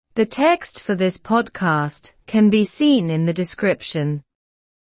The text for this podcast can be seen in the description.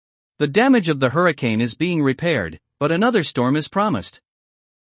 The damage of the hurricane is being repaired, but another storm is promised.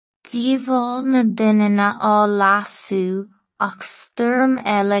 Díobháil na duine á lasú ach stoirm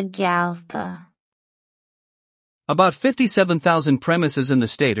eile gealta. About 57,000 premises in the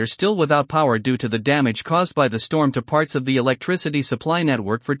state are still without power due to the damage caused by the storm to parts of the electricity supply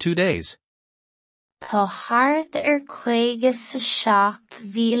network for 2 days. Tá thart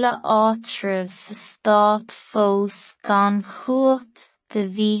 57,000 áitriamh sa stát fós gan chuacht de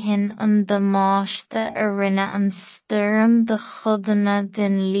bhíothán an damáiste a rinne an stoirm de chudainne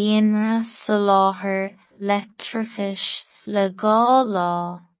den líonra sa láthair leictreachais le 2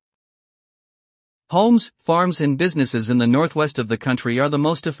 lá. Homes, farms and businesses in the northwest of the country are the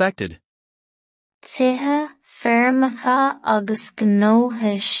most affected. Tithe, feirmeacha agus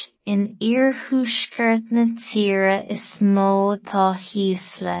gnóthais in iarthuaisceart na tíre is mó atá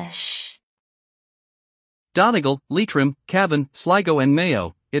thíos leis. Donegal, Leitrim, Cavan, Sligo and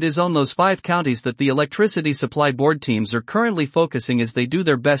Mayo, it is on those 5 counties that the Electricity Supply Board teams are currently focusing as they do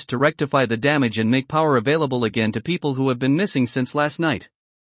their best to rectify the damage and make power available again to people who have been missing since last night.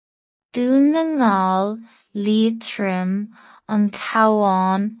 Donegal, Leitrim, an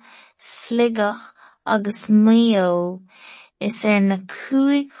Cabhán, Sligo agus Mayo is na 5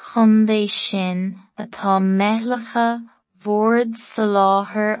 chundaí sin atá meithleacha bhord sa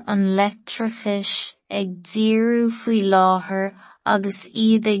láthair an leictreachais ag díriú faoi láthair agus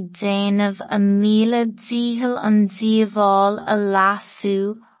iad ag déanamh 1,000 díthel an díobháil a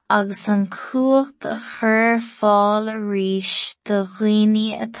lasú agus an cuacht a chur fáil arís do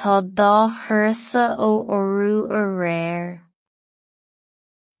dhaoine atá dá thursa ó orú a réir.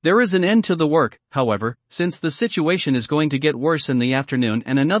 There is an end to the work, however, since the situation is going to get worse in the afternoon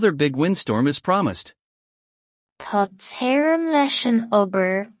and another big windstorm is promised. Tá téireann leis an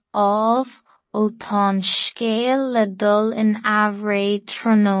obair ábh ó tá scéal le dul in Abhré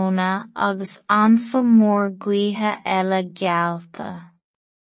tróna agus anfa mór gaotha eile gealta.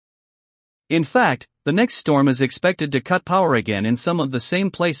 In fact, the next storm is expected to cut power again in some of the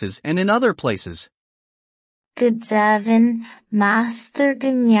same places and in other places. Go deimhin meastar go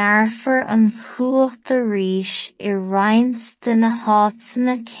ndearfar an chuacht arís I roinnt de na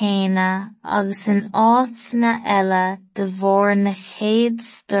háiteanna céanna agus in áiteanna eile de bharr na chéad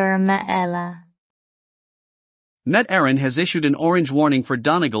stoirme eile. Met Éireann has issued an orange warning for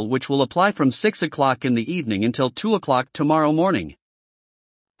Donegal which will apply from 6 o'clock in the evening until 2 o'clock tomorrow morning.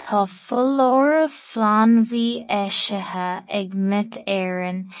 Tá follóra phleanmhí éisithe ag Met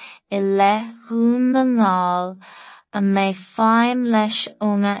Éireann I leith dhún na ngáil a mbeidh feidhm leis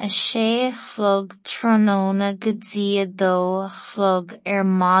óna a 6 chlog tróna go dtí 2 chlog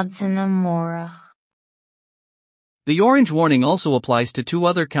maidin amórach. The orange warning also applies to 2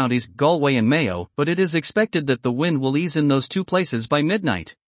 other counties, Galway and Mayo, but it is expected that the wind will ease in those 2 places by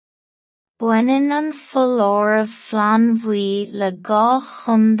midnight. Baineann an follóra phleanmhí le 2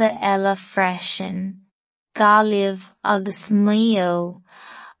 chunda eile freisin, Gaillimh agus Mayo,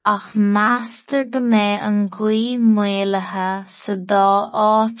 ach meastar go mbeidh an gaoth maolaithe sa 2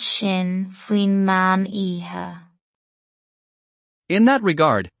 áit sin faoin meán oíche. In that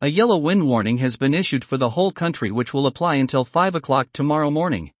regard, a yellow wind warning has been issued for the whole country which will apply until 5 o'clock tomorrow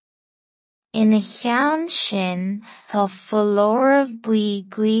morning. Ina cheann sin, tá follóra buí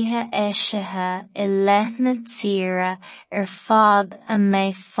gaotha éisithe I leith na tíre fad a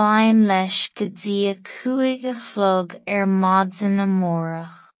mbeidh feidhm leis go dtí 5 chlog maidin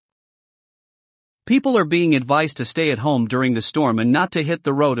amórach. People are being advised to stay at home during the storm and not to hit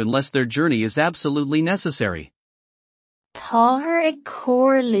the road unless their journey is absolutely necessary. Táthar ag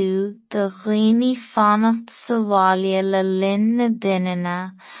comharlú do dhaoine fanacht sa bhaile le linn na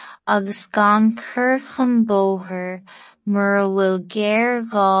duine agus gan cur chun bóthair mar a bhfuil géar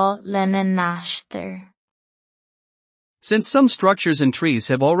gá lena neastair. Since some structures and trees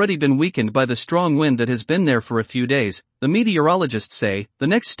have already been weakened by the strong wind that has been there for a few days, the meteorologists say the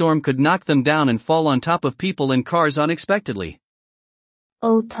next storm could knock them down and fall on top of people and cars unexpectedly.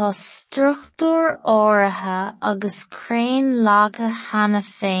 Ó tá struchtúr áirithe agus crainn leagadh cheana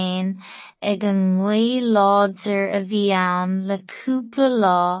féin ag an ngaoth láidir a bhí ann le cúpla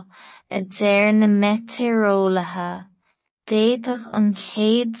lá a deir na meteorolaithe, d'fhéadfadh an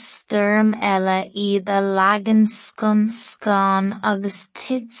chéad stoirm eile iad a leagan scon agus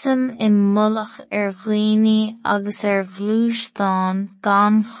titim I mbealach dhaoine agus bhlúisteáin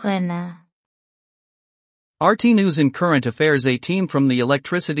gan chuine. RT News and Current Affairs. A team from the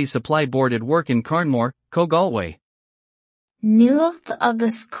Electricity Supply Board at work in Carnmore, Co Galway. Nuacht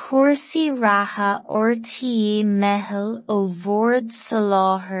agus cuasaí ratha ortaí meitheal ó bhord sa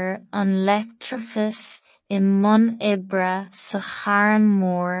láthair an leictreachas I mbun oibre sa charn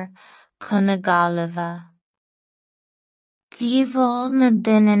mór chun na Gaillimhe. Díobháil na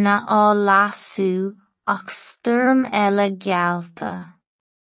duine á lasú ach stoirm eile geallta.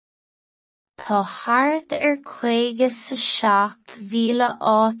 Tá thart 57,000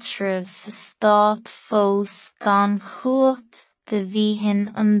 áitriamh sa Stát fós gan chuacht de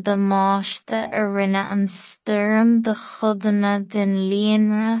bhíonn an damáiste a rinne an stoirm de chudainne den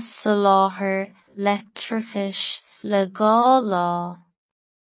líonra sa láthair leictreachais le 2 lá.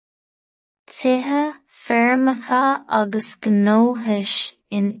 Tithe, feirmeacha agus gnóthais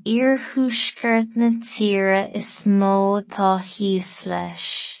in iarthuaisceart na tíre is mó atá thíos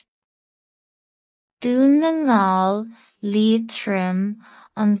leis. Dún na ngáil, litrim,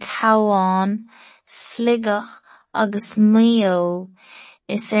 an cabhán, sligach agus mayo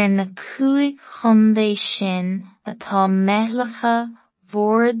is na 5 chundé sin atá meithleacha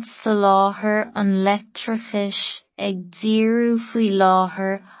bhord sa láthair an leictreachais ag díriú faoi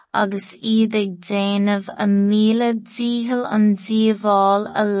láthair agus iad ag déanamh 1,000 díthel an díobháil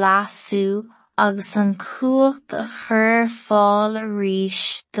a lasú agus an cuacht a chur fáil arís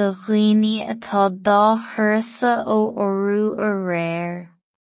do dhaoine atá dá thursa ó orú a réir.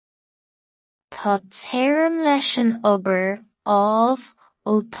 Tá téirim leis an obair ábhar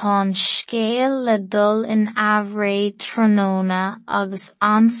ó tá scéal le dul in abhraí tróna agus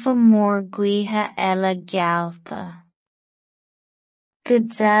anfa mór gaotha eile geallta. Go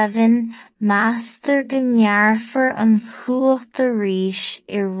deimhin meastar go ndearfar an chuacht arís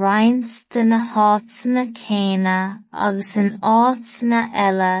I roinnt de na háiteanna céanna agus in áiteanna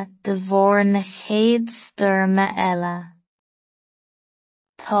eile de bharr na chéad stoirme eile.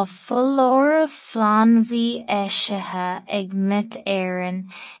 Tá follóir phleanmhí éisithe ag mit éireann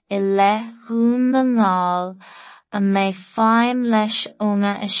I leith dhún na ngáil a mbeidh feidhm leis óna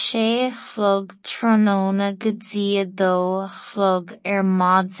a 6 chlog tróna go dtí 2 chlog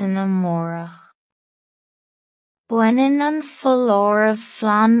maidin amórach. Baineann an follóir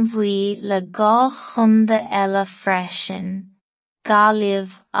phleanmhí le 2 chunda eile freisin,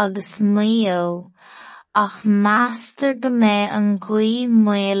 gaillimh agus mayo, ach meastar go mbeidh an gcaoi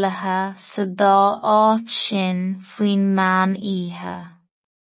maolaithe sa 2 áit sin faoin meán oíche.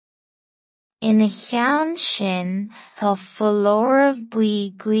 Ina cheann sin, tá follóireamh buí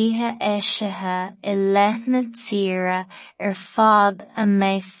gaotha éisithe I leith na tíre fad a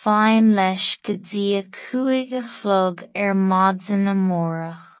mbeidh feidhm leis go dtí 5 chlog maidin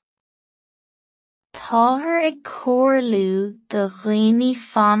amórach. Táthar ag comharlú do dhaoine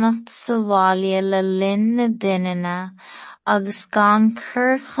fanacht sa bhaile le linn na duine agus gan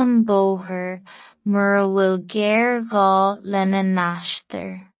cur chun bóthair mar a bhfuil géargá lena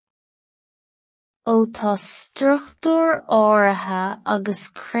naistear. Ó tá struchtúr áirithe agus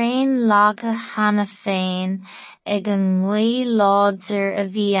crainn leagadh cheana féin ag an ngaoth láidir a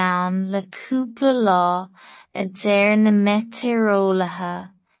bhí ann le cúpla lá a deir na meteorolaithe,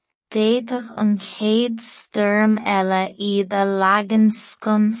 d'fhéadfadh an chéad stoirm eile iad a leagan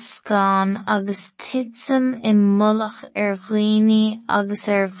scon agus titim I mbullach dhaoine agus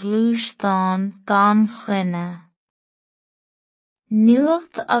bhlúisteáin gan chuine.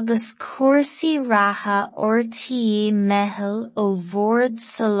 Nuacht agus cuasaí ratha ortaí meitheal ó bhord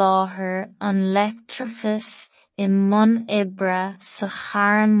sa láthair an leictreachas I mbun oibre sa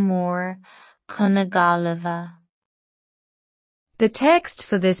charn mór chun na Gaillimhe. The text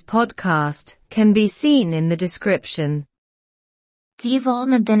for this podcast can be seen in the description. Díobháil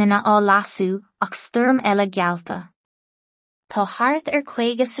na duine á lasú ach stoirm eile geallta. Tá thart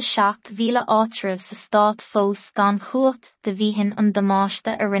 57,000 áitriamh sa Stát fós gan chuacht de bhíonn an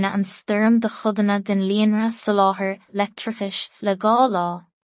damáiste a rinne an stoirm de chudainne den líonra sa láthair leictreachais le 2 lá.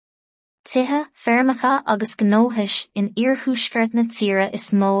 Tithe, feirmeacha agus gnóthais in iarthuaisceart na tíre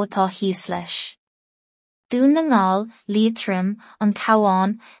is mó atá thíos leis. Dún na ngáil, litrim, an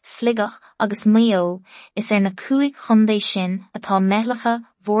cabhán, sligach agus mayo is na 5 chundé sin atá meithleacha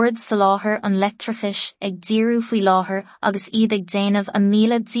bhord sa láthair an leictreachais ag díriú faoi láthair agus iad ag déanamh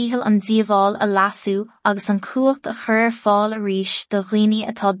 1,000 díthel an díobháil a lasú agus an cuacht a chur fáil arís do dhaoine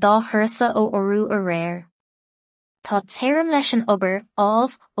atá dá thursa ó orú a réir. Tá téirim leis an obair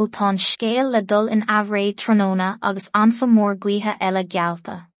ábhar ó tá scéal le dul in abhraí tróna agus anfa mór gaotha eile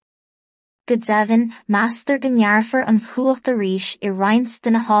geallta. Go deimhin meastar go ndearfar an chuacht arís I roinnt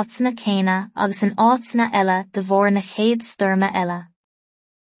de na háiteanna céanna agus in áiteanna eile de bharr na chéad stoirme eile.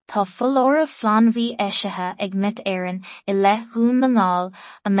 tá folóra flanmhí eisithe ag mit éireann I leith dhún na ngáil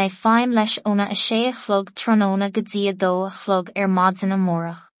a mbeidh féin leis óna a 6 chlog tróna go dtí a 2 chlog maidin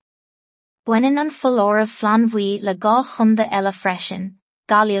amórach. Baineann an folóra flanmhí le 2 chunda eile freisin,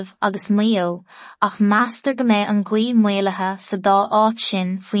 galliamh agus mayo, ach meastar go mbeidh an gcaoi maolaithe sa 2 áit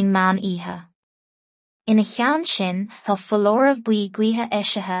sin faoin meán oíche. Ina cheann sin, tá folóra buí gaotha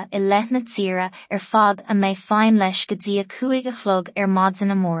eisithe I leith na tíre fad a mbeidh féin leis go dtí a 5 chlog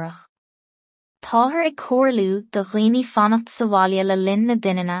maidin amórach. Táthar ag comharlú do dhaoine fannacht sa bhaile le linn na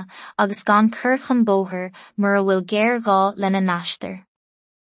duine agus gan cur chun bóthar mar a bhfuil géargá lena neastair.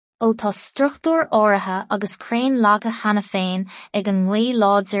 Ó tá struchtúr áirithe agus crainn lága cheana féin ag an ngaoi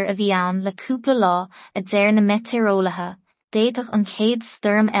láidir a bhí ann le cúpla lá a deir na meteorólaithe, d'fhéadfadh an chéad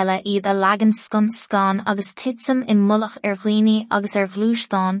stoirm eile iad a leagan scán agus titsam I mbealach dhaoine agus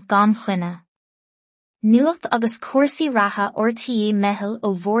bhlúisteáin gan chuine. Nuacht agus cuasaí ratha ortaí meitheal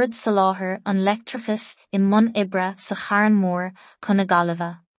ó bhord sa láthair an leictreachas I mbun oibre sa charn mór chun na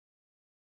Gaillimhe.